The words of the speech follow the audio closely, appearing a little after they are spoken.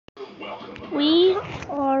We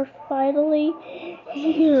are finally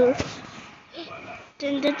here.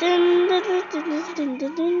 Dun, dun, dun, dun, dun, dun, dun,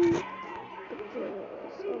 dun, dun. There's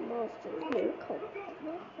a monster here called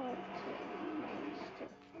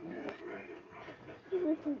we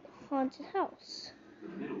live in a haunted house.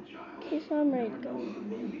 Okay, so I'm ready to go.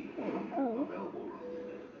 Oh.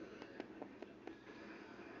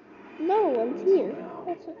 No one's here.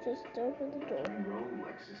 Let's just open the door.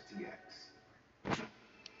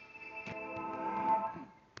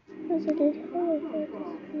 Yes, I did. Oh, I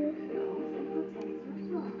thought this here.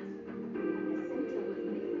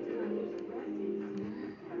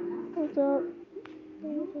 What's up?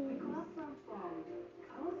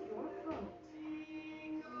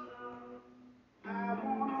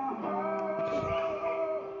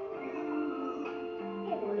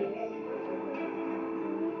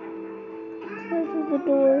 This is the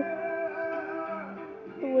door.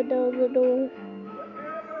 The window of the door.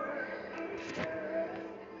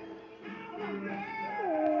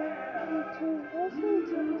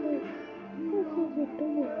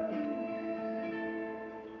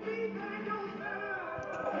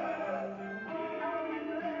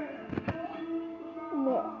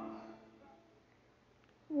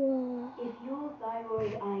 If your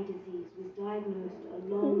thyroid eye disease was diagnosed a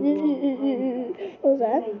long time ago, what was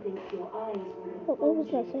that? you may think your eyes will live Oh, that was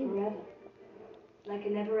bulging nothing. forever. Like a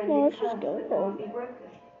never-ending Well, let's curse just go that home. can't be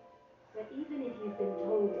broken. But even if you've been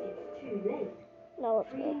told it's too late, Now let's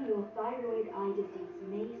go. treating your thyroid eye disease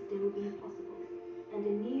may still be possible, and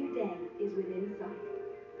a new day is within sight.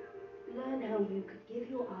 Learn how you could give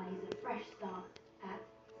your eyes a fresh start at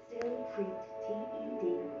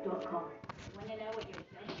stilltreatted.com. Want to know what your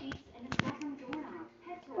bed sheets and a bathroom doorknob,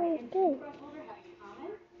 pet toy, Oh, and okay. toothbrush holder have in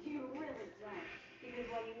common? You really don't. Because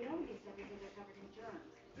while you know these surfaces are covered in germs,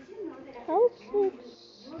 did you know that after How's just 1 week,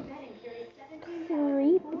 this your bedding carries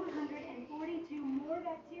creep? 17,442 more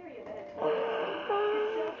bacteria than a toilet seat?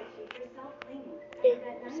 The silver sheets are self-cleaning, and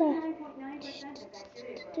that 99.9% of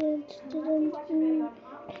bacteria growth. Unless you watch your bedding on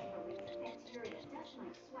hot ones for weeks, bacteria, dust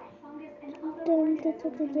mites, sweat, fungus, and other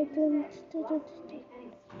organisms can make you sick. Plus, make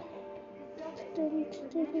bedding sweat. Silva is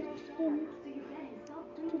infused with natural silver, so your bedding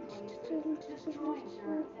self-cleans while you sleep, destroying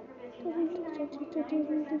germs and preventing 99.9% of the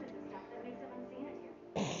stuff that makes them unsanitary.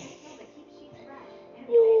 And Silva keeps sheets fresh and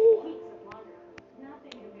stays weeks of laundry.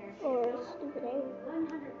 Nothing compares to Or Silva. stupid Made egg. with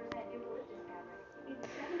 100% eucalyptus fabric. It's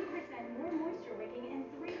 70% more moisture-wicking and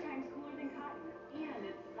 3 times cooler than cotton. And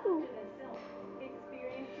it's softer than silk.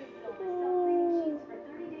 Experience the Silva self-cleaning sheets for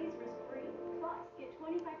 30 days risk-free. Plus, get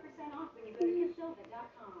 25% off when you go to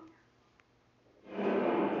getsilva.com.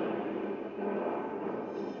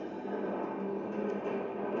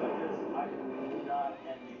 I am not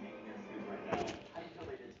envy making this news right now. How do you feel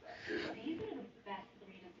they did today? These are the best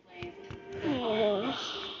 3 displays.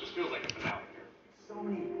 This feels like a finale here. So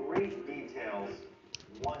many great details,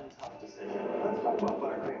 one tough decision. Let's talk about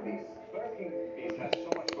Buttercream Beast. Buttercream Beast has so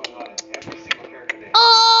much going on in every single character they have.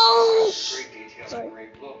 Oh! Great details and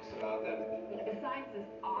great looks about them. Besides this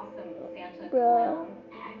awesome Santa Bruh. clown,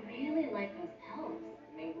 I really like those elves.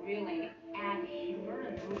 They really add humor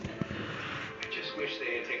and movement. I just wish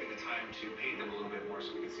they had taken the time to paint them a little bit more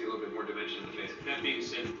so we could see a little bit more dimension in the face. That being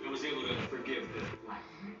said, I was able to forgive them. I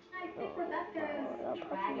think Rebecca's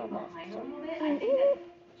dragging behind a little bit. I think Mm-hmm. that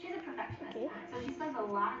she's a perfectionist. Okay. So she spends a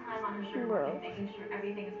lot of time on her shirt work and making sure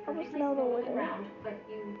everything is How was perfectly now the smooth and window? round. But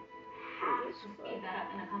you have to speed that up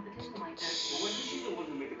in a competition like this. Well, wasn't she the one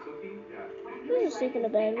who made the cookie? Yeah. What I We're really just like taking is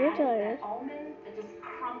a bed. they We're added tired. that almond that just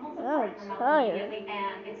crumbles I'm apart in your mouth tired. immediately,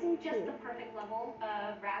 and it's Me just too. the perfect level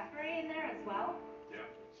of raspberry in there as well. Yeah,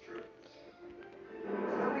 it's true. So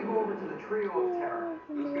then we go over to the trio of terror.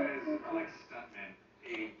 Those guys are like stuntmen.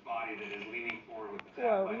 A body that is leaning forward with the fat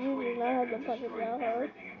Well, ledge you weight did not that have could to have punch it destroyed that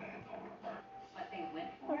hard. everything if that had fallen apart. But they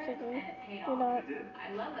went for I'm it, thinking, and it paid you're off. not. It did.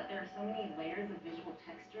 I love that there are so many layers of visual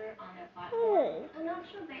texture on their platform. Hey. I'm not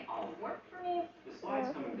sure they all work for me. The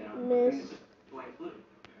slides coming down. I Miss. mean, it's just blank blue.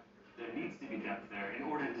 There needs to be depth there in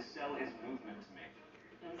order to sell his movement to me.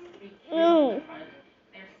 Those 3 kids Oh. in the front,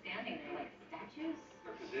 they're standing there like statues.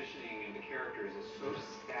 Their positioning and the characters is so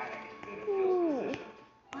static that it feels positioned.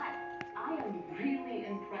 But I am really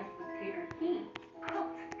impressed with Tater. He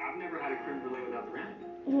cooked. I've never had a creme brulee without the ranch.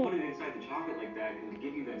 Put it inside the chocolate like that and to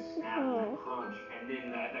give you that snap and that crunch and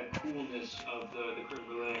then that coolness of the creme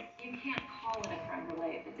brulee. You can't call it a creme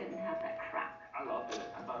brulee if it didn't have that crack. I loved it.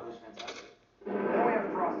 I thought it was fantastic. Then we have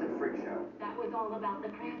Frosted Freak Show. That was all about the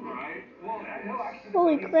cramping. Right? Well, no, actually.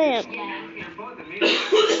 Holy crap. They're both amazing.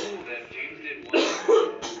 It's cool that James did one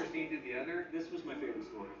and Christine did the other. This was my favorite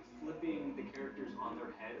story. Flipping the characters on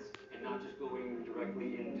their heads and not just going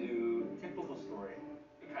directly into typical story.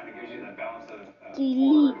 It kind of gives you that balance of horror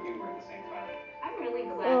delete. and humor at the same time. I'm really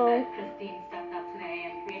glad that Christine stepped up today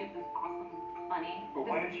and created this awesome bunny. But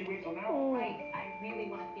why did she wait till now? Right, I really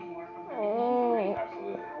want to see more from her because she's great.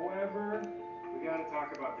 Absolutely. However, we gotta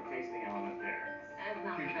talk about the tasting element there. That is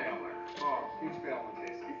not Huge the best fail. word. Oh, huge fail on the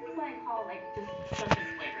tasting. This is what I call like just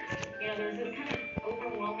surface flavors. You know, there's this kind of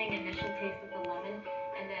overwhelming initial taste of the lemon,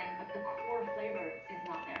 and then but the core flavor is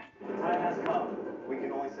not there. The time has come. We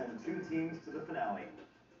can only send 2 teams to the finale.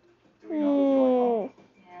 Do we know who's going home?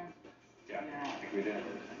 Yeah. Yeah, I think we did.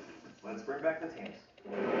 Let's bring back the teams.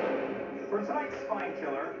 For tonight's Spine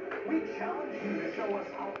Killer, we challenge you to show us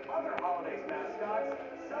how other holidays mascots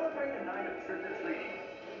celebrate a night of trick-or-treating.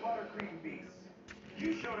 Buttercream Beast.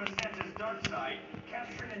 You showed us Santa's dark side,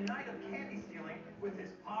 capturing a night of candy stealing with his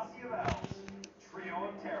posse of elves. Trio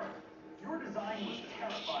of Terror. Your design was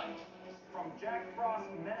terrifying. From Jack Frost's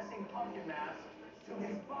menacing pumpkin mask to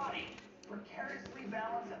his body, precariously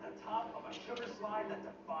balanced at the top of a sugar slide that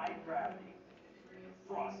defied gravity.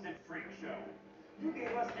 Frosted Freak Show. You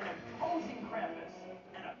gave us an imposing Krampus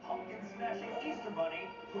and a pumpkin-smashing Easter Bunny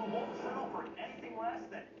who won't settle for anything less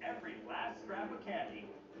than every last scrap of candy.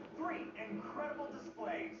 3 incredible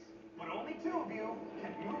displays, but only 2 of you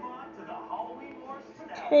can move on to the Halloween Wars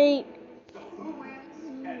finale. Take So who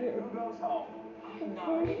wins and who goes home? I'm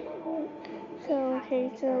not ready to go home. so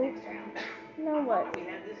okay, so now what? We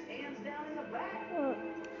had this hands down in the back.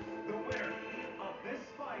 The winner of this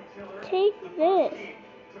Spine Killer, Take the this. first team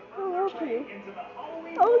to I earn love their way you. into the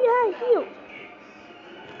Halloween Oh Wars yeah, heal.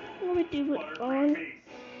 finale Let me do is it Buttercream on. Beast.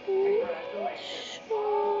 Congratulations. The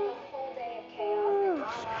whole day of chaos and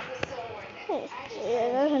drama was so worth it. Yeah,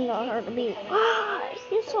 that's not hard to beat. Ah,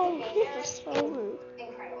 this is so rude.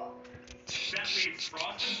 Incredible. That leaves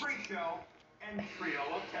Frosted Freak Show and Trio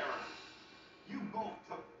of Terror. You both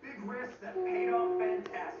took big risks that paid off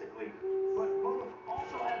fantastically, but both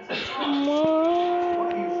also had some Come flaws. One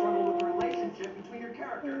of you on. struggled with the relationship between your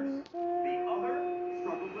characters. The other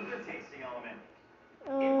struggled with their tasting element.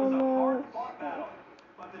 It was a hard-fought battle,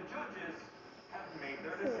 but the judges have made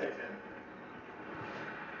their decision.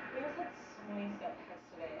 We just had so many setbacks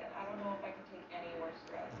today, and I don't know if I can take any more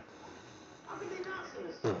stress. How could they not send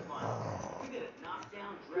this to the final? We did a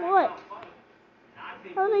knockdown, What? drag-out fight. And I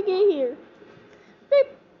think How did I get here? Beep.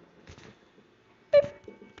 Beep.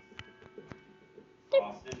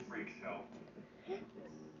 Frosted Freak Show.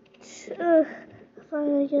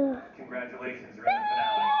 Finally get off. Congratulations, you're in the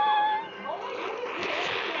finale. Oh my goodness, we made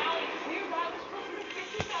the finale. Dear God, this cost us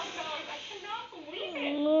 $50,000. I cannot believe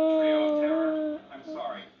it. Trio of Terror, I'm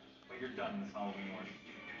sorry, but you're done in this Halloween Wars.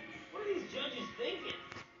 What are these judges thinking?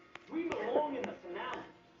 We belong in the finale.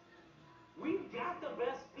 We've got the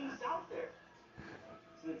best piece out there.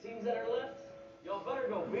 So the teams that are left, y'all better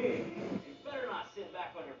go big. You better not sit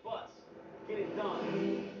back on your butts. Get it done.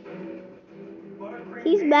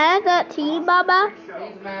 He's mad at Team Baba.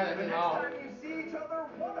 He's mad at me all. The next time you see each other,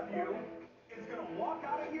 one of you is going to walk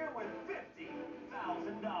out of here with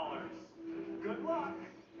 $50,000. Good luck.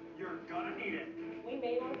 You're going to need it. We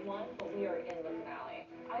may not have won, but we are in the finale.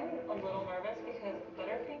 I'm a little nervous because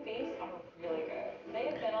Buttercream Beasts are really good. They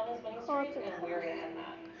have been on this winning streak, and we're going to end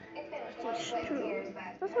that. That's true.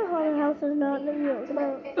 That's why Haunted House is not in the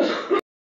video.